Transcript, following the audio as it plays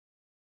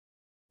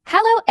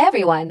Hello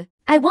everyone!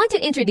 I want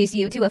to introduce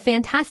you to a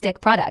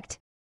fantastic product.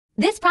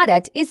 This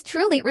product is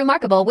truly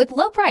remarkable with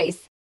low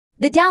price.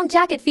 The down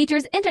jacket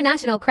features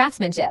international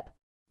craftsmanship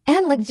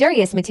and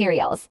luxurious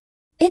materials.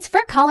 Its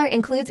fur collar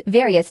includes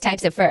various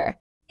types of fur.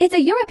 It's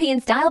a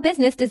European-style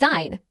business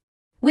design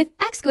with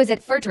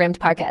exquisite fur-trimmed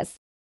parkas.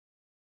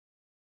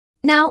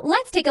 Now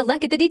let's take a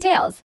look at the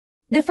details.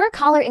 The fur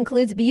collar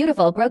includes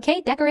beautiful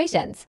brocade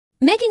decorations,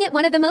 making it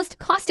one of the most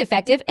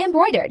cost-effective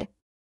embroidered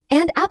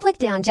and applique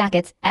down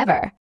jackets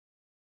ever.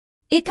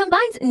 It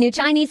combines new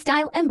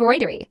Chinese-style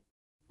embroidery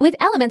with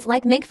elements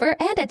like mink fur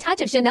and a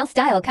touch of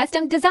Chanel-style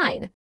custom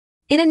design.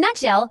 In a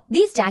nutshell,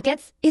 these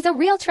jackets is a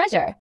real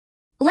treasure.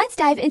 Let's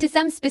dive into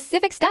some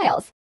specific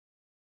styles.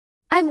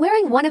 I'm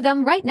wearing one of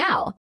them right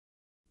now.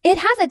 It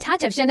has a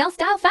touch of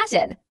Chanel-style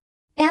fashion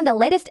and the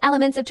latest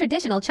elements of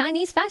traditional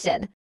Chinese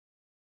fashion.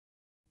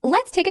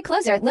 Let's take a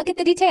closer look at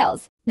the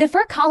details. The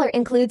fur collar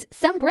includes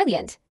some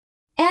brilliant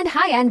and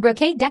high-end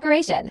brocade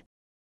decoration.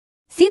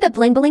 See the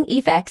bling-bling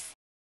effects.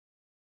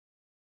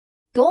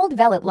 Gold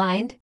velvet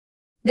lined.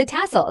 The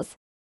tassels.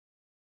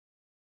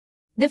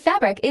 The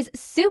fabric is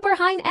super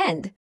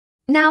high-end.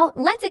 Now,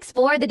 let's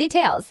explore the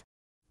details.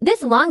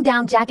 This long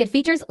down jacket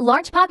features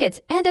large pockets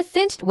and a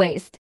cinched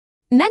waist.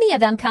 Many of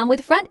them come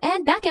with front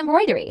and back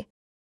embroidery.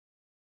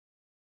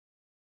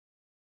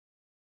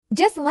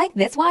 Just like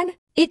this one,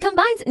 it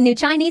combines new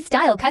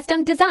Chinese-style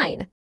custom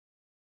design.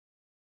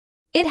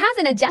 It has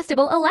an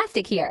adjustable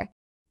elastic here.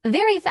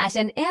 Very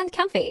fashion and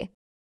comfy.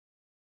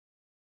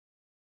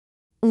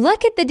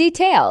 Look at the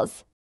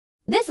details.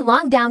 This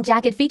long down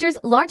jacket features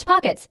large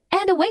pockets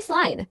and a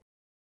waistline.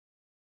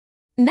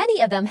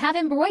 Many of them have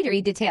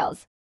embroidery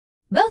details,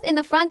 both in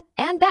the front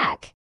and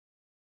back.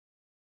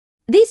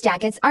 These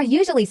jackets are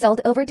usually sold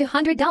over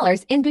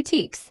 $200 in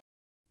boutiques,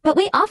 but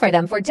we offer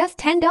them for just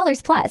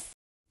 $10 plus.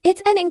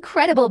 It's an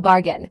incredible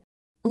bargain.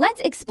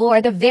 Let's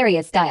explore the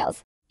various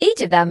styles.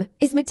 Each of them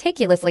is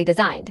meticulously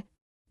designed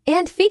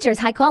and features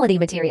high-quality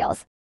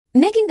materials,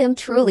 making them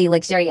truly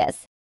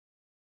luxurious.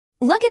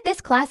 Look at this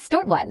class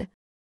store one,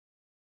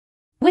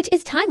 which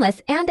is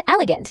timeless and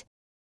elegant.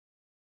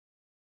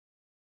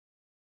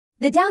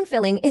 The down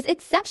filling is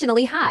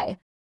exceptionally high,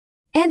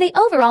 and the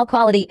overall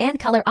quality and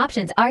color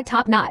options are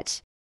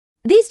top-notch.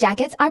 These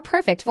jackets are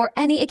perfect for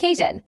any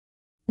occasion.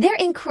 They're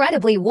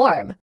incredibly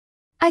warm.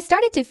 I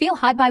started to feel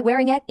hot by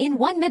wearing it in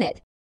 1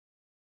 minute.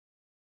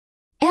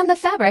 And the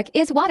fabric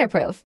is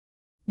waterproof.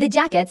 The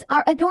jackets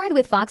are adorned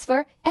with fox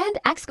fur and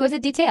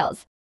exquisite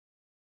details.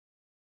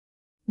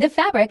 The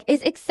fabric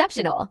is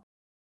exceptional,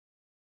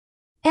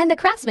 and the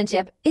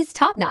craftsmanship is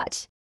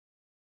top-notch.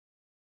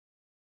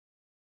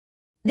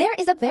 There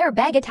is a bare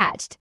bag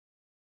attached,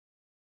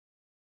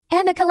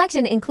 and the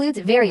collection includes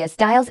various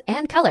styles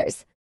and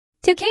colors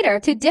to cater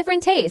to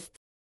different tastes.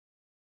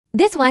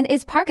 This one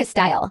is parka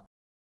style.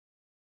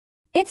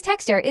 Its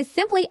texture is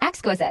simply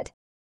exquisite.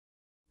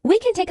 We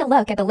can take a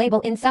look at the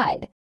label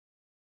inside,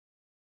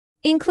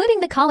 including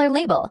the collar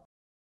label.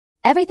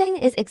 Everything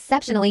is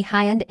exceptionally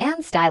high-end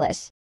and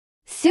stylish.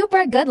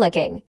 Super good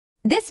looking.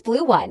 This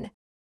blue one.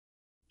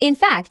 In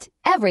fact,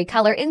 every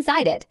color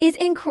inside it is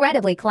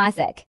incredibly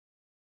classic.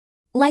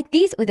 Like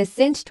these with a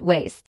cinched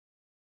waist,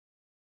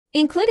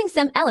 including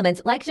some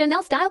elements like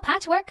Chanel-style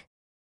patchwork.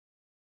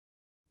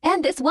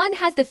 And this one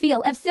has the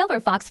feel of silver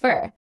fox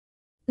fur.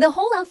 The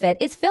whole outfit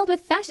is filled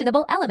with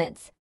fashionable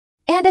elements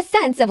and a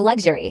sense of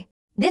luxury.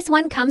 This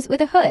one comes with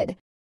a hood,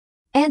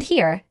 and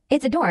here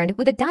it's adorned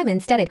with a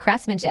diamond-studded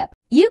craftsmanship.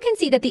 You can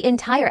see that the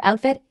entire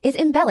outfit is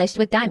embellished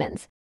with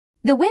diamonds.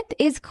 The width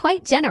is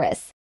quite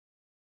generous,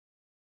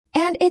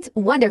 and it's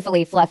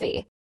wonderfully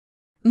fluffy.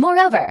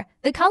 Moreover,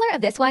 the color of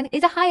this one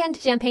is a high-end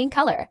champagne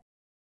color.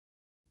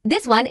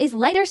 This one is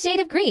lighter shade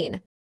of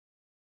green.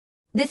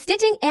 The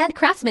stitching and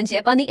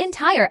craftsmanship on the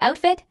entire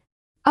outfit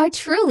are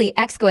truly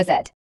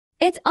exquisite.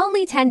 It's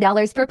only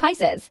 $10 per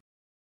pieces.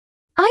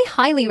 I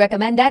highly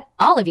recommend that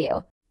all of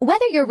you,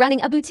 whether you're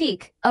running a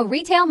boutique, a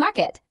retail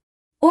market,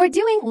 or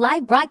doing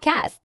live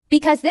broadcasts,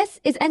 because this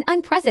is an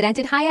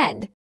unprecedented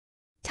high-end,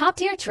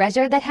 top-tier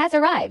treasure that has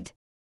arrived.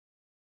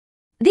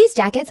 These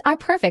jackets are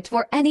perfect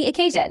for any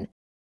occasion.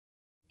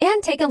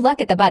 And take a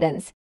look at the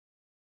buttons.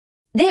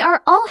 They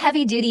are all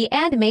heavy-duty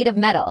and made of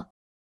metal.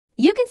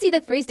 You can see the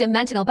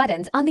three-dimensional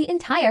buttons on the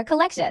entire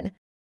collection.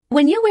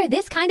 When you wear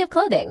this kind of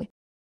clothing,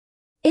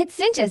 it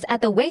cinches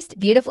at the waist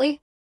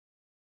beautifully.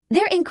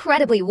 They're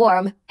incredibly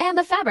warm, and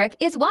the fabric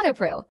is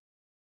waterproof.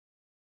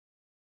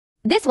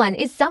 This one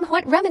is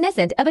somewhat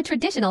reminiscent of a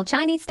traditional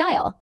Chinese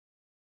style.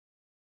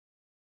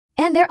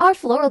 And there are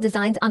floral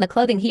designs on the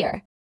clothing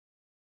here.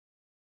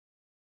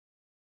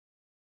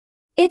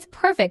 It's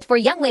perfect for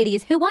young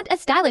ladies who want a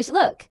stylish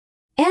look.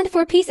 And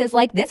for pieces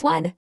like this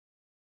one,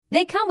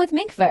 they come with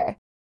mink fur,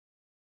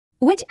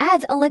 which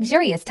adds a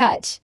luxurious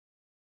touch.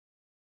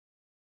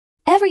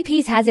 Every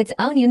piece has its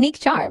own unique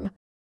charm.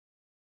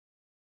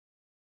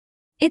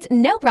 It's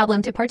no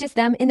problem to purchase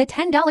them in the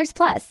 $10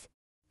 plus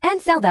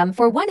and sell them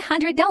for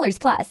 $100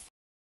 plus.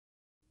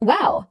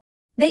 Wow!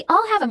 They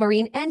all have a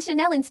marine and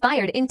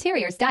Chanel-inspired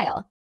interior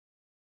style.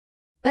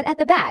 but at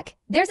the back,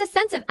 there's a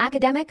sense of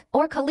academic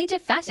or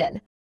collegiate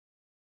fashion.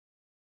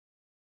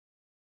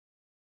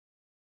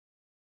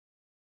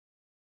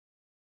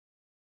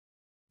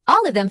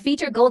 All of them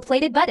feature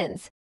gold-plated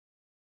buttons.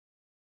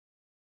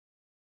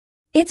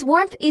 Its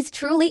warmth is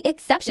truly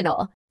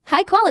exceptional.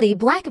 High-quality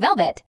black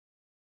velvet.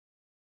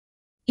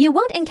 You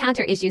won't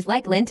encounter issues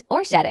like lint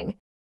or shedding.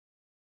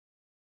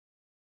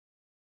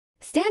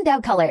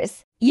 Standout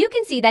colors. You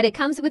can see that it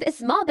comes with a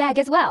small bag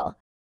as well.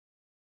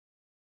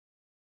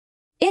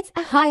 It's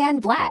a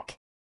high-end black.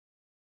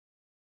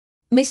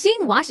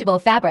 Machine washable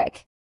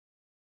fabric.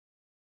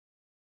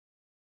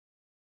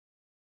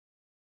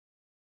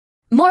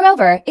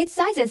 Moreover, its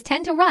sizes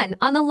tend to run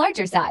on the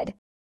larger side.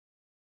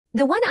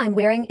 The one I'm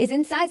wearing is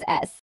in size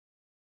S.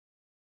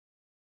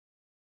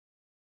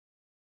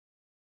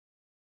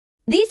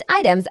 These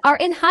items are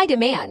in high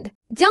demand.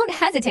 Don't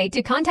hesitate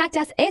to contact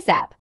us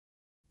ASAP.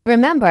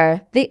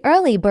 Remember, the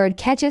early bird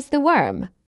catches the worm.